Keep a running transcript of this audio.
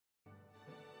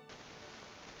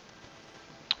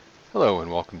Hello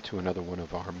and welcome to another one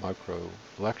of our micro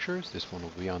lectures. This one will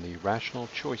be on the rational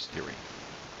choice theory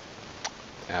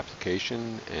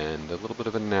application and a little bit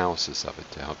of analysis of it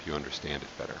to help you understand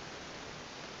it better.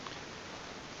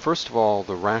 First of all,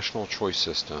 the rational choice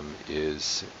system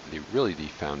is really the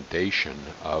foundation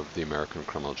of the American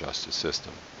criminal justice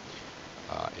system.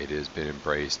 It has been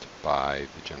embraced by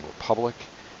the general public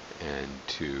and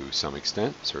to some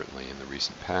extent, certainly in the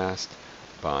recent past,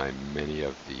 by many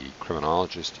of the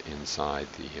criminologists inside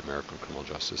the American criminal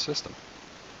justice system.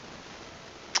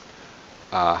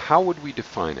 How would we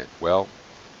define it? Well,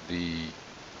 the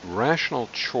rational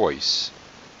choice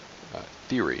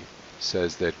theory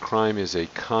says that crime is a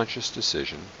conscious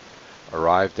decision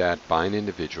arrived at by an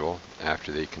individual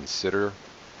after they consider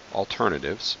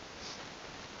alternatives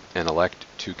and elect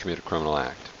to commit a criminal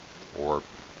act. Or,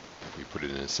 if we put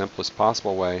it in the simplest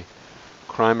possible way,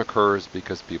 crime occurs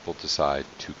because people decide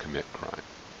to commit crime.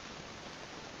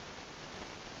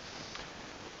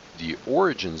 The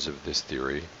origins of this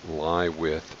theory lie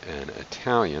with an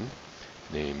Italian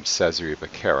named Cesare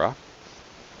Beccaria.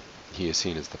 He is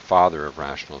seen as the father of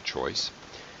rational choice,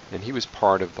 and he was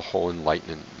part of the whole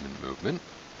Enlightenment movement.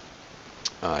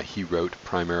 He wrote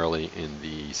primarily in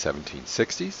the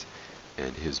 1760s,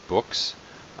 and his books,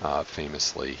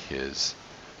 famously his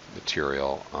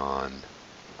material on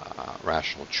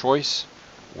rational choice,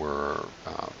 were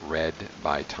read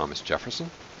by Thomas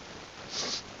Jefferson.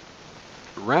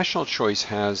 Rational choice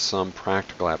has some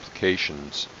practical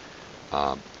applications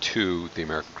to the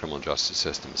American criminal justice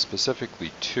system,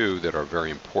 specifically two that are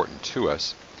very important to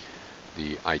us: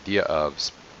 the idea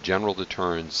of general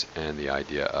deterrence and the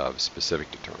idea of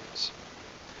specific deterrence.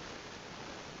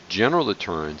 General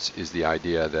deterrence is the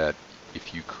idea that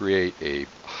if you create a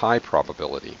high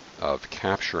probability of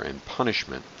capture and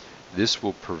punishment, this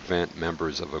will prevent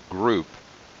members of a group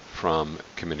from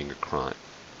committing a crime.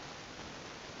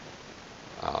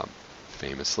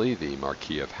 Famously, the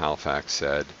Marquis of Halifax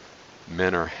said,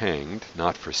 "Men are hanged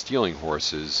not for stealing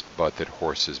horses, but that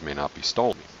horses may not be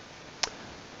stolen."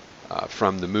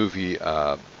 From the movie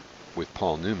with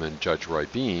Paul Newman, Judge Roy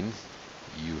Bean,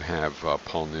 you have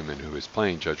Paul Newman, who is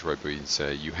playing Judge Roy Bean,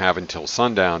 say, "You have until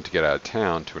sundown to get out of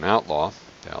town," to an outlaw.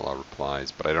 The outlaw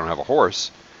replies, "But I don't have a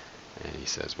horse." And he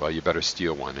says, "Well, you better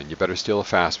steal one, and you better steal a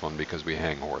fast one because we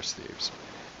hang horse thieves."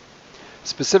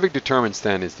 Specific deterrence,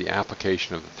 then, is the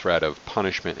application of the threat of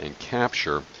punishment and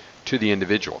capture to the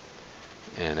individual.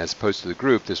 And as opposed to the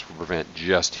group, this will prevent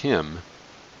just him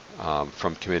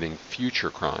from committing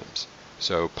future crimes.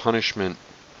 So punishment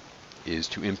is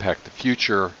to impact the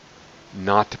future,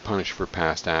 not to punish for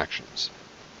past actions.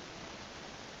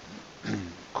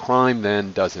 Crime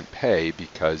then doesn't pay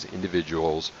because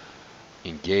individuals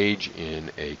engage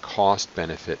in a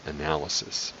cost-benefit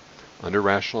analysis. Under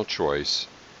rational choice,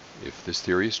 if this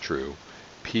theory is true,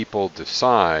 people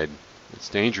decide it's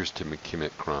dangerous to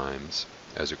commit crimes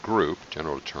as a group,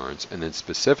 general deterrence, and then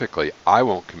specifically, I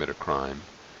won't commit a crime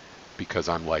because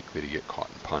I'm likely to get caught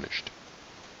and punished.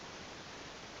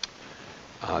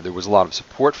 There was a lot of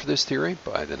support for this theory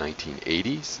by the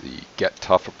 1980s, the get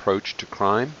tough approach to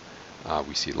crime.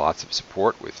 We see lots of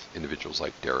support with individuals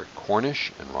like Derek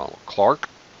Cornish and Ronald Clark.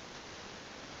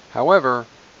 However,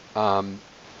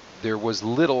 there was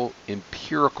little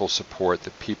empirical support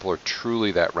that people are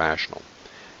truly that rational.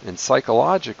 And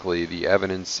psychologically, the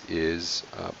evidence is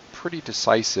pretty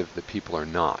decisive that people are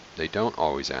not. They don't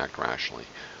always act rationally.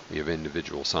 We have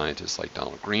individual scientists like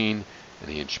Donald Green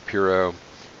and Ian Shapiro,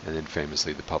 and then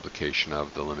famously the publication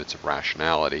of The Limits of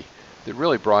Rationality, that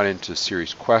really brought into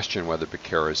serious question whether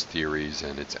Beccaria's theories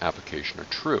and its application are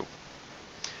true.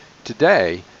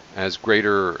 Today, as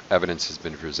greater evidence has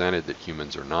been presented that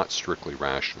humans are not strictly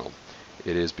rational,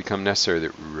 it has become necessary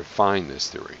that we refine this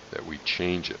theory, that we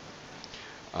change it.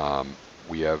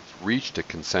 We have reached a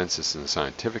consensus in the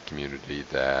scientific community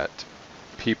that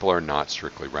people are not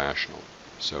strictly rational.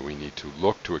 So we need to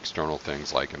look to external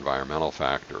things like environmental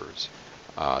factors,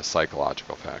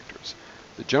 psychological factors.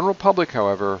 The general public,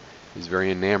 however, is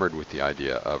very enamored with the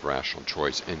idea of rational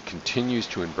choice and continues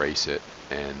to embrace it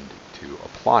and to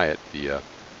apply it via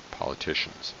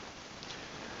politicians.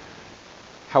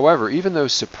 However, even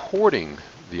those supporting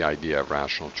the idea of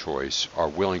rational choice are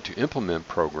willing to implement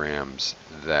programs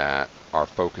that are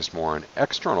focused more on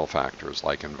external factors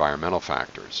like environmental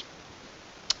factors.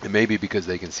 It may be because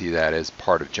they can see that as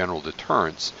part of general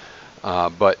deterrence,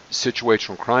 but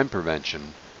situational crime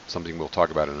prevention, something we'll talk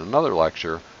about in another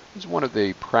lecture, is one of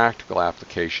the practical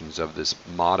applications of this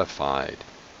modified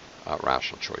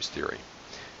rational choice theory.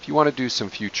 If you want to do some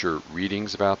future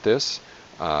readings about this,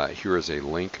 here is a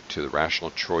link to the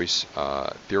rational choice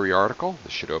theory article.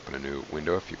 This should open a new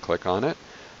window if you click on it.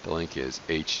 The link is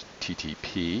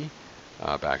http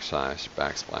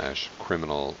 //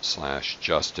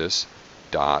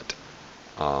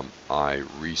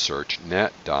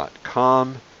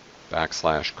 criminal/justice.iresearchnet.com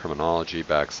 /criminology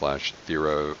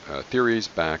 /theories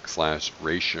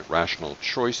 /rational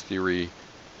choice theory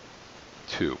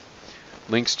 2.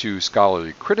 Links to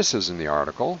scholarly criticism in the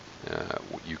article,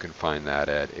 you can find that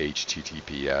at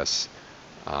https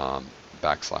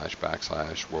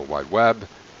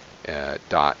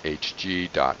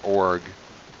 //worldwideweb.hg.org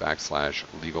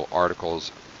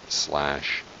 /legalarticles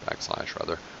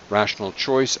 / rational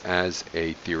choice as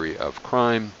a theory of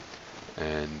crime,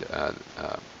 and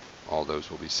all those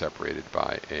will be separated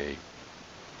by a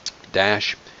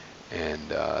dash and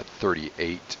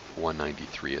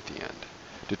 38,193 at the end.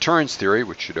 Deterrence theory,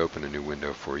 which should open a new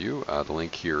window for you. The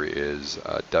link here is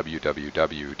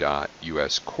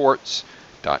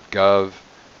www.uscourts.gov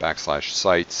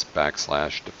 /sites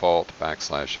 /default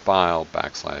 /file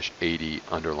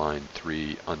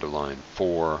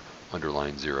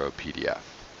 /80_3_4_0 PDF.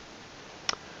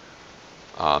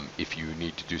 If you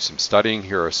need to do some studying,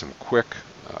 here are some quick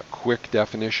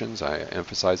definitions. I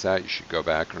emphasize that. You should go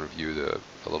back and review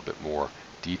a little bit more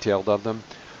detailed of them.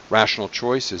 Rational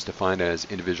choice is defined as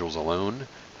individuals alone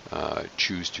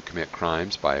choose to commit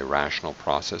crimes by a rational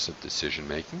process of decision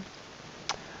making.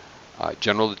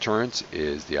 General deterrence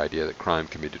is the idea that crime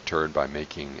can be deterred by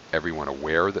making everyone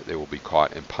aware that they will be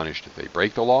caught and punished if they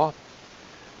break the law.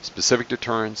 Specific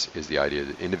deterrence is the idea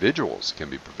that individuals can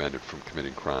be prevented from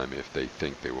committing crime if they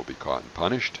think they will be caught and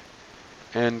punished.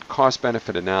 And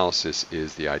cost-benefit analysis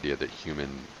is the idea that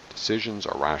human decisions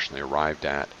are rationally arrived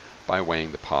at by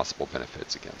weighing the possible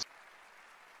benefits against